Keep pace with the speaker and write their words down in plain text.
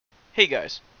Hey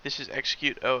guys, this is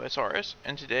Execute OSRS,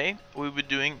 and today we'll be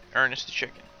doing Ernest the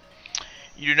Chicken.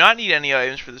 You do not need any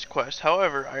items for this quest,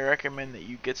 however, I recommend that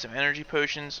you get some energy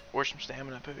potions or some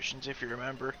stamina potions if you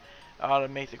remember, to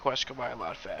make the quest go by a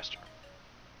lot faster.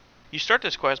 You start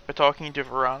this quest by talking to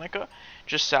Veronica,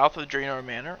 just south of Draenor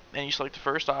Manor, and you select the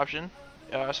first option.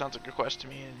 Sounds like a quest to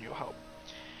me, and you'll help.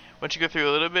 Once you go through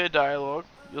a little bit of dialogue,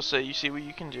 you'll say you see what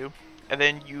you can do, and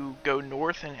then you go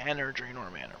north and enter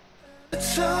Draenor Manor.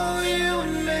 So you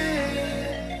and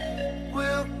me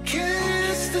will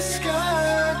kiss the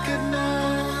sky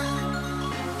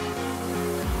goodnight.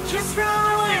 Just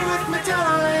run away with me,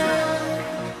 darling.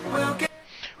 We'll get.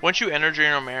 Once you enter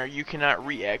Draenor Manor, you cannot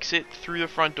re-exit through the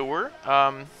front door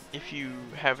if you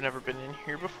have never been in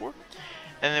here before.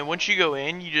 And then once you go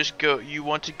in, you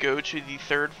want to go to the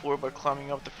third floor by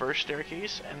climbing up the first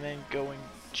staircase, and then going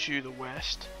to the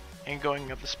west and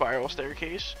going up the spiral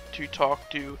staircase to talk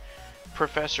to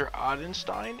Professor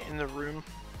Odenstein in the room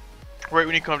right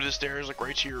when you come to the stairs, like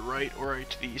right to your right or right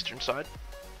to the eastern side.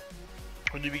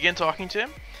 When you begin talking to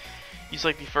him, you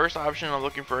select the first option. I'm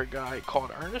looking for a guy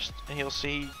called Ernest, and he'll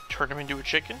say turn him into a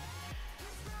chicken.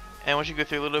 And once you go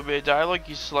through a little bit of dialogue,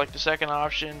 you select the second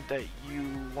option that you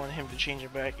want him to change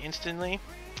it back instantly,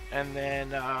 and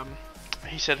then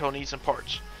he said he'll need some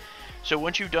parts. So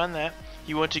once you've done that,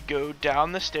 you want to go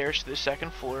down the stairs to the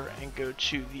second floor and go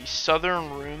to the southern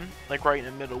room, like right in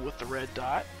the middle with the red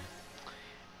dot.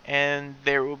 And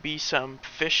there will be some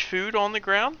fish food on the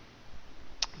ground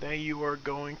that you are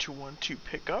going to want to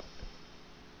pick up.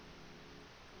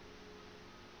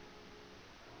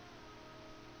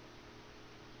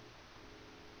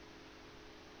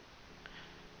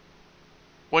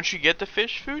 Once you get the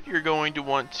fish food, you're going to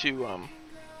want to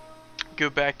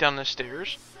go back down the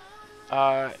stairs.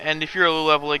 And if you're a low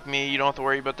level like me, you don't have to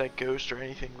worry about that ghost or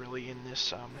anything really in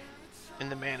this in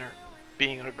the manor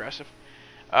being aggressive.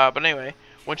 But anyway,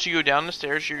 once you go down the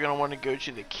stairs, you're going to want to go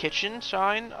to the kitchen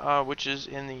sign, which is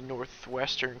in the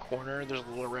northwestern corner. There's a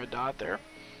little red dot there.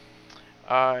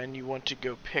 And you want to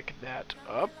go pick that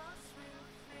up.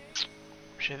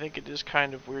 Which I think it is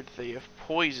kind of weird that they have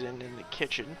poison in the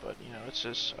kitchen, but you know, it's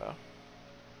just,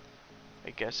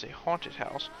 I guess, a haunted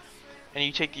house. And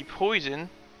you take the poison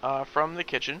from the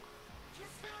kitchen,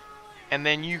 and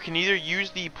then you can either use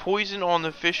the poison on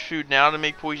the fish food now to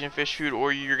make poison fish food,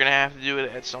 or you're gonna have to do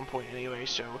it at some point anyway,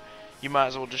 so you might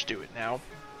as well just do it now.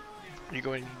 You're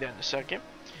going to need that in a second.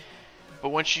 But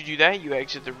once you do that, you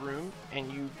exit the room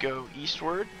and you go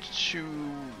eastward to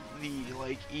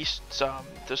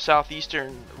the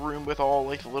southeastern room with all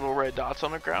like the little red dots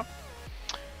on the ground,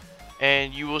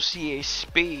 and you will see a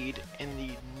spade in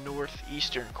the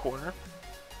northeastern corner.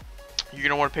 You're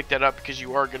going to want to pick that up because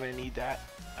you are going to need that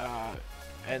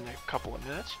in a couple of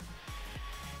minutes.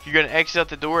 You're going to exit out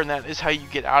the door, and that is how you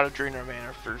get out of Draenor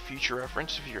Manor for future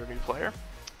reference if you're a new player.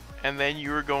 And then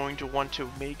you are going to want to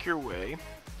make your way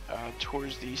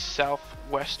towards the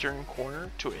southwestern corner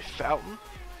to a fountain.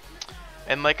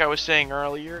 And like I was saying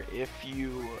earlier, if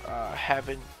you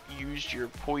haven't used your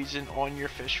poison on your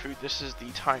fish food, this is the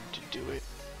time to do it,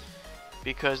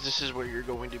 because this is where you're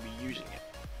going to be using it.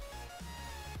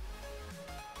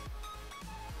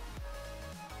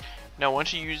 Now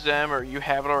once you use them, or you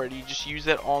have it already, just use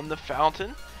that on the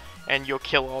fountain and you'll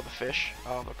kill all the fish,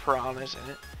 all the piranhas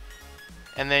in it.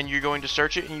 And then you're going to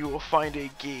search it and you will find a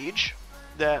gauge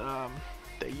that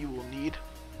you will need.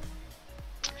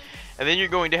 And then you're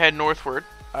going to head northward.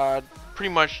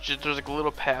 Pretty much just, there's like a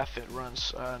little path that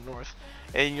runs north,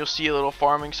 and you'll see a little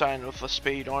farming sign with a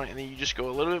spade on it, and then you just go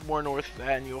a little bit more north of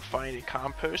that and you'll find a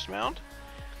compost mound,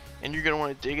 and you're going to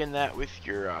want to dig in that with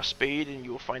your spade, and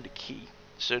you will find a key.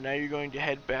 So now you're going to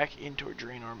head back into a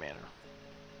Draenor Manor.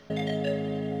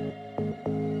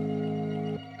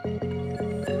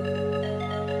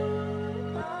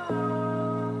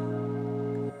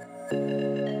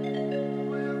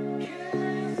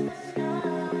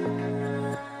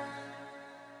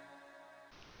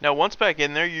 Now once back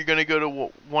in there, you're going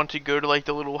to want to go to like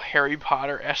the little Harry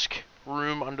Potter-esque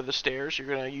room under the stairs. You're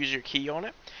going to use your key on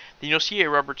it. Then you'll see a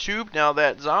rubber tube. Now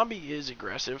that zombie is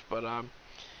aggressive, but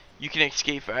you can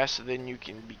escape faster than you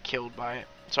can be killed by it,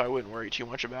 so I wouldn't worry too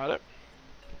much about it.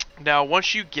 Now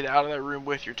once you get out of that room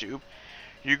with your tube,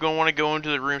 you're going to want to go into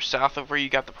the room south of where you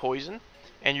got the poison,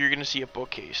 and you're going to see a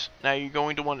bookcase. Now you're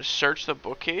going to want to search the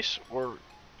bookcase,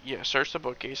 search the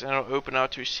bookcase, and it'll open up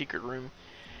to a secret room,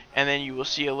 and then you will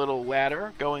see a little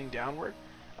ladder going downward.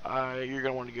 You're going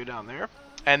to want to go down there.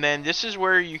 And then this is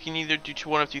where you can either do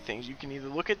one of two things. You can either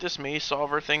look at this maze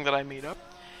solver thing that I made up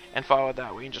and follow it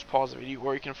that way and just pause the video,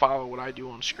 or you can follow what I do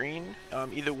on screen.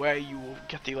 Either way, you will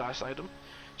get the last item.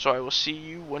 So I will see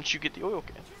you once you get the oil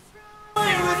can.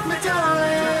 away with me,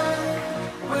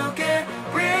 darling. We'll get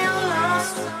real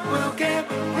lost. We'll get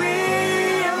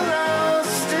real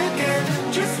lost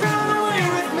again. Just run away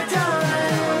with me,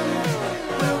 darling.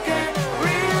 We'll get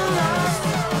real lost.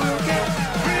 We'll get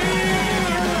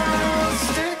real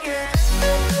lost again.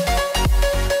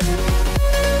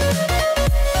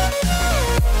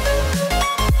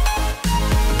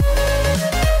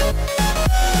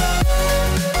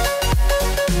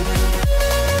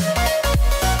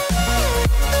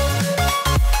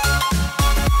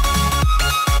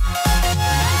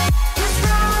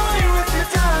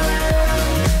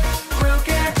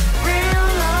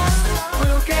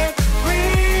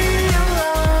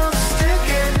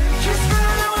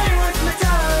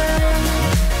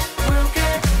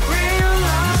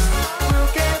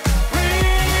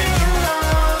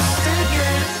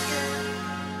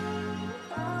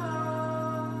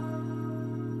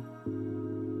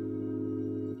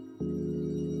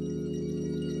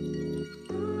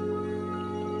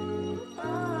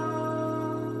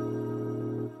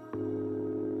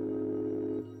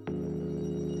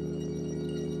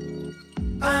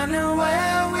 I know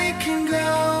where we can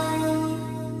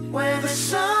go, where the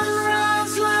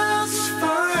sunrise lasts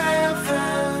forever,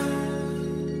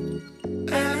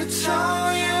 and it's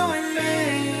all you and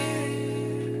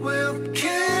me. We'll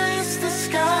kiss the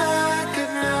sky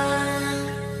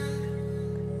goodnight.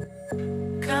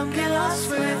 Come get lost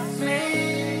with me.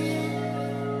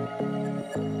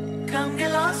 Come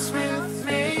get lost with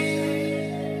me.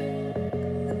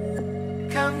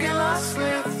 Come get lost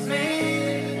with me.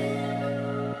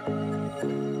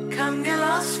 Come get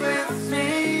lost with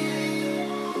me.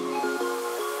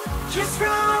 Just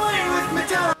run away with me,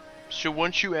 darling. So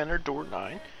once you enter door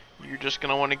 9, you're just going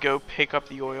to want to go pick up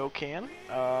the oil can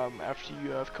after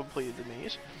you have completed the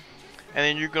maze. And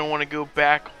then you're going to want to go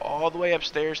back all the way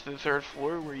upstairs to the 3rd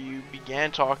floor where you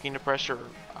began talking to Professor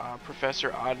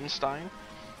Odenstein.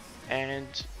 And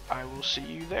I will see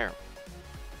you there.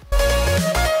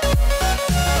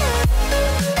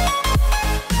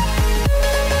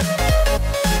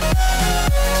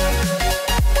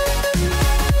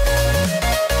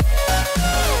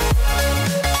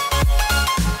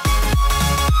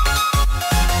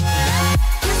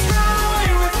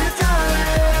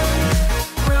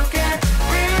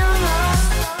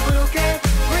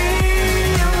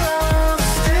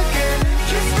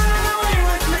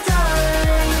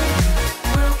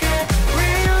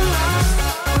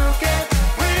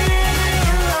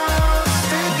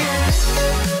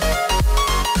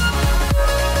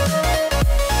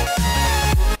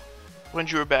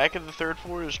 Once you are back at the 3rd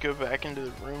floor, just go back into the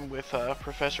room with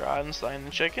Professor Odenstein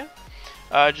and Chicken.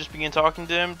 Just begin talking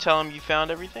to him, tell him you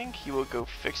found everything. He will go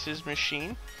fix his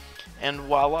machine, and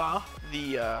voila,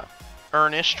 the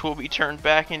Ernest will be turned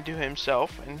back into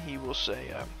himself, and he will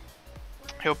say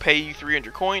he'll pay you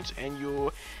 300 coins, and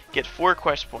you'll get 4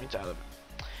 quest points out of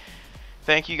it.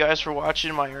 Thank you guys for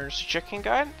watching my Ernest Chicken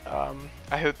guide.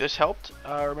 I hope this helped.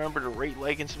 Remember to rate,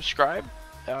 like, and subscribe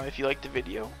if you liked the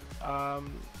video.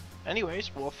 Anyways,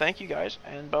 well, thank you guys,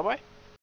 and bye-bye.